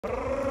Rodriguez,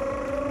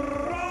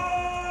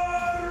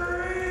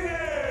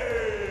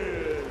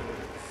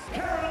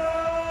 Caroline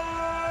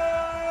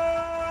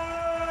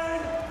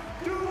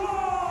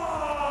Dubois.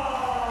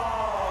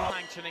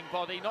 Sanctioning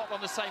body, not on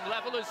the same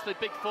level as the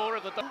big four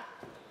of the... But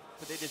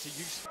it is a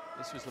use.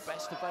 This was the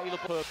best available.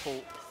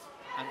 Purple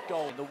and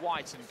gold, the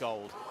white and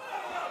gold.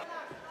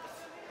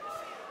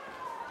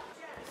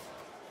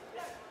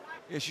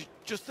 Yeah, she's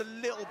just a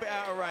little bit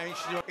out of range.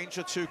 She's an inch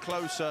or two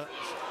closer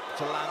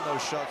to land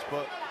those shots,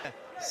 but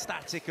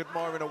static,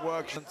 admiring her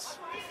work.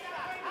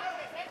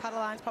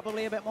 Caroline's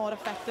probably a bit more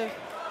effective,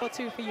 or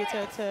two for you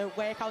to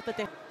work out the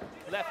dip.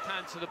 Left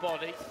hand to the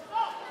body.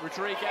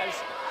 Rodriguez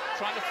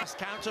trying to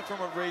Counter from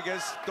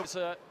Rodriguez. Does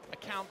a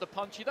counter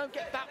punch. You don't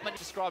get that many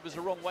described as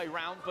a wrong way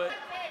round, but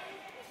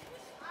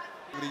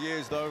Over the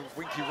years, though,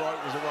 Winky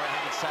Wright was a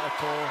right-handed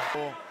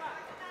southpaw.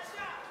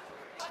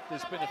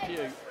 there's been a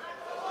few.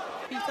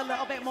 Beat a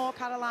little bit more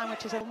Caroline,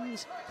 which is a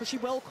because she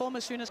will come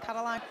as soon as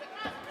Caroline.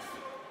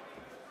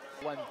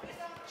 When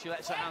she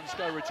lets her hands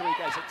go,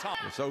 Rodriguez at time.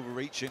 It's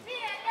overreaching.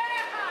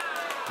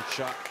 Good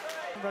shot.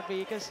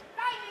 Rodriguez.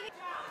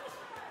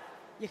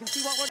 You can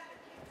see what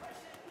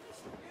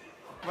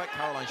Right,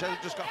 Caroline, she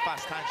hasn't just got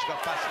fast hands, she's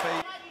got fast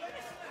feet.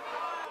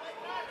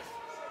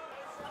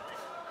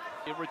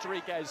 If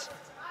Rodriguez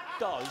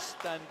does,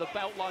 then the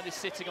belt line is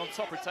sitting on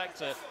top.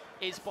 Protector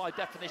is by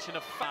definition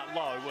a fat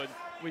low, and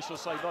we shall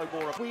say no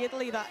more.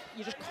 weirdly that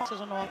you just can't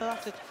as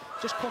unorthodox. It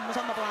just comes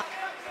on the black.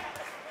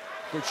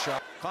 Good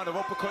shot. Kind of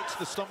uppercut to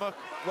the stomach,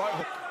 right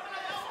hook.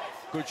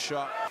 Good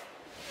shot.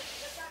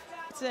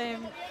 It's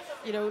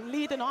you know,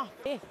 leading off.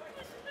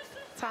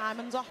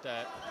 Timing's off.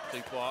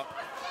 Dubois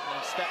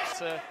and steps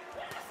to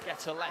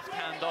get her left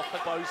hand off the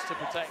bows to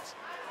protect.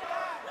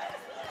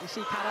 You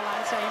see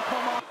Caroline saying,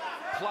 "Come on."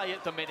 Play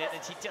at the minute,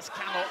 and she just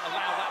cannot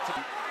allow that to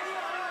be.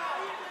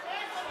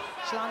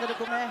 She landed a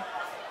good there.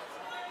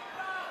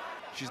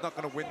 She's not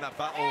going to win that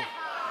battle,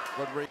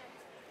 Rodriguez.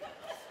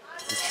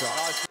 Good shot.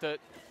 Nice that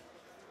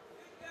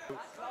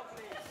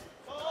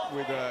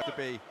With to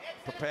be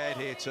prepared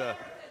here to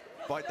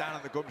bite down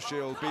on the gum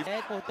shield.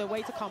 But the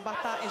way to combat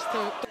that is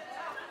to...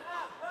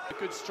 a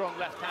good strong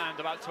left hand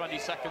about 20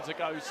 seconds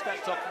ago,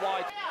 stepped off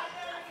wide.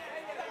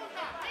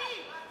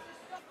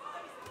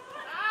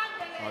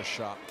 Nice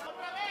shot.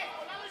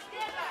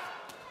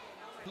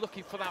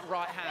 Looking for that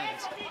right hand.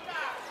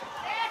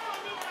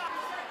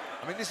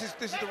 I mean, this is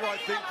the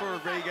right thing for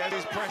Rodriguez.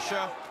 There's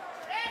pressure,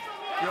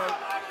 you know,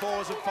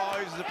 4s and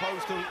 5s as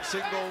opposed to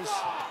singles.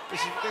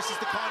 This is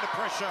the kind of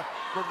pressure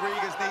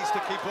Rodriguez needs to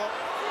keep up.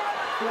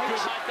 Good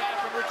right there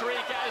from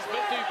Rodriguez,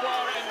 but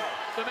Dubois and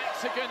the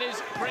Mexican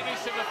is bringing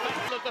some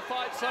effect of the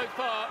fight so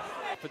far.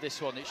 For this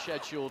one, it's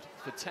scheduled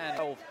for 10,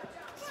 12,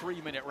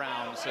 3-minute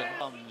rounds and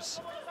runs.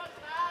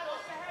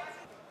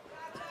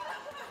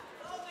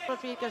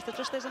 Rodriguez, there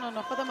just isn't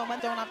enough of them, and when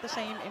they don't have the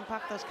same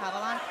impact as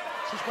Caroline,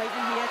 she's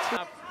waiting here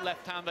to...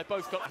 Left hand, they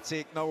both got...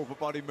 No upper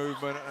body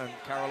movement, and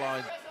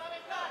Caroline...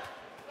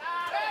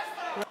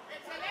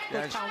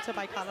 Good counter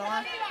by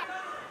Caroline.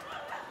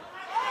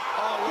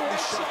 Oh, lovely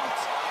shot.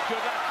 Good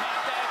left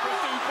hand there from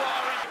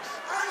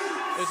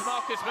Dubois. As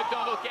Marcus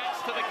McDonald gets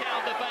to the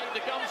counter bait,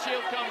 the gum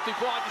shield comes.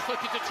 Dubois just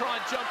looking to try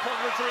and jump on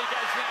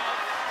Rodriguez now.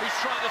 He's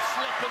trying to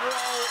slip and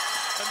roll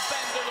and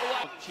bend it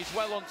away. She's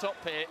well on top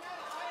here.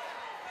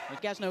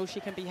 Rodriguez knows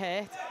she can be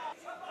hurt.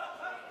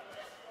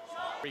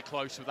 Very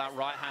close with that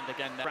right hand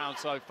again round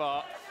so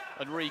far,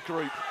 and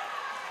regroup.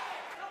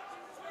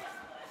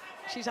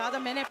 She's had a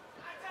minute.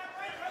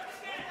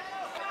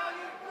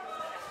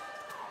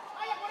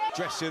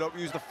 Dress it up,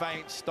 use the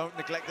feints, don't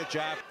neglect the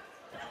jab.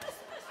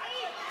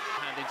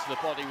 Hand into the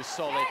body was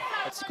solid.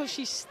 It's because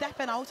she's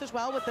stepping out as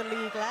well with the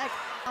lead leg,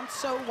 and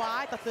so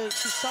wide that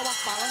she's so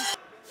off balance.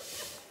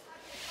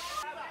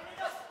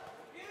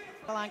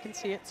 Caroline can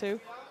see it too.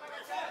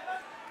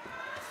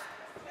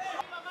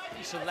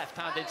 Some left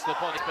hand into the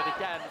body, but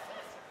again,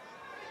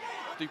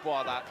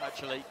 Dubois that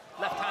actually.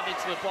 Left hand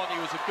into the body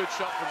was a good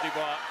shot from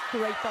Dubois.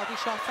 Great body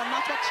shot, and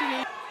that's what she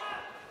needs.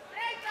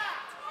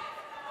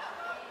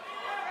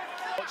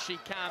 What she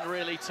can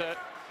really to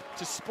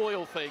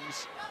spoil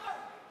things.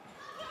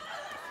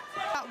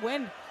 That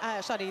win,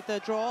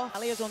 the draw,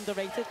 Magali is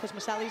underrated because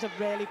Magali's a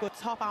really good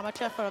top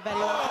amateur for a very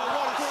long time.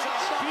 What a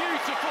shot.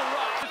 Beautiful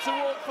right to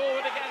walk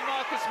forward again,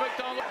 Marcus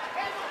McDonald.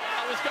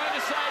 I was going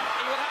to say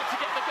he would have to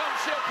get the gum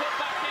shield put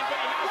back in, but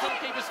he hasn't.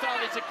 Keeper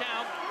started to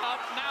count.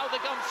 Now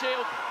the gum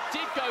shield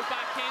did go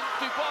back in.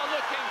 Dubois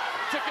looking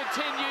to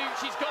continue.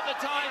 She's got the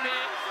time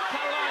here.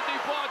 Caroline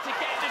Dubois to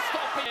get the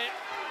stop here.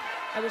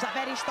 It was a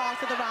very start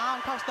of the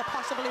round, cost the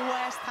possibly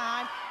worst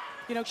time.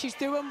 You know, she's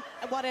doing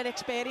what it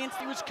experienced.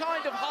 He was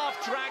kind of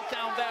half dragged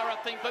down there, I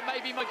think, but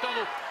maybe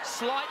McDonald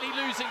slightly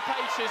losing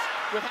patience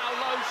with how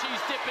low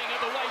she's dipping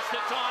at the waist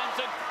at times,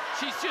 and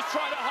she's just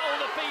trying to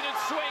hold her feet and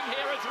swing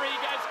here,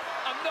 Rodriguez.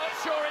 I'm not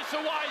sure it's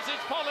the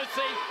wisest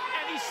policy.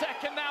 Any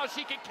second now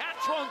she can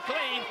catch one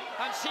clean,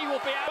 and she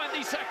will be out.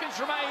 20 seconds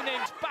remaining.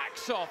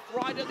 Backs off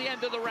right at the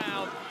end of the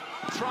round.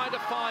 Trying to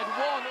find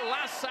one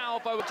last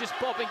salvo, just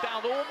bobbing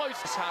down,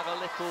 almost had a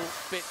little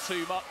bit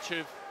too much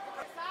of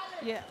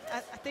Yeah,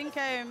 I think,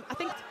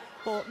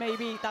 but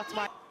maybe that's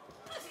why.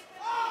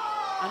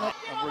 And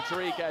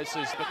Rodriguez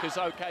is, because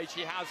okay,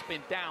 she has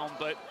been down,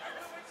 but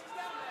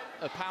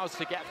her powers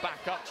to get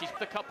back up. She's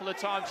a couple of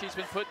times she's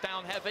been put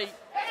down heavy,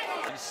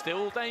 and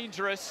still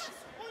dangerous.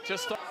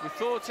 Just we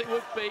thought it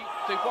would be.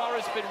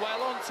 Dubois has been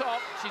well on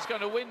top. She's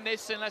going to win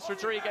this unless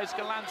Rodriguez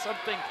can land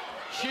something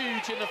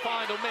huge in the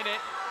final minute.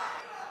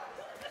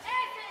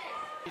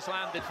 He's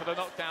landed for the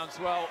knockdowns.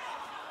 Well,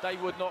 they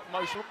would not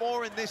most.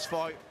 More in this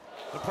fight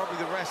than probably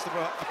the rest of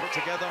her put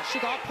together. She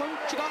got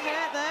punched, she got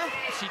hurt there.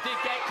 She did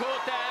get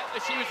caught there,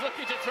 as she was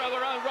looking to throw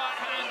her own right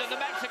hand, and the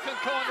Mexican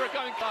corner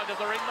going side of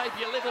the ring.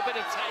 Maybe a little bit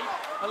of tape,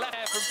 a left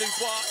hair from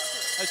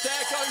Dubois. As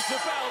there goes the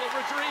bell, and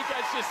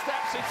Rodriguez just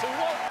steps into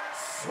one.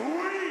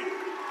 Sweet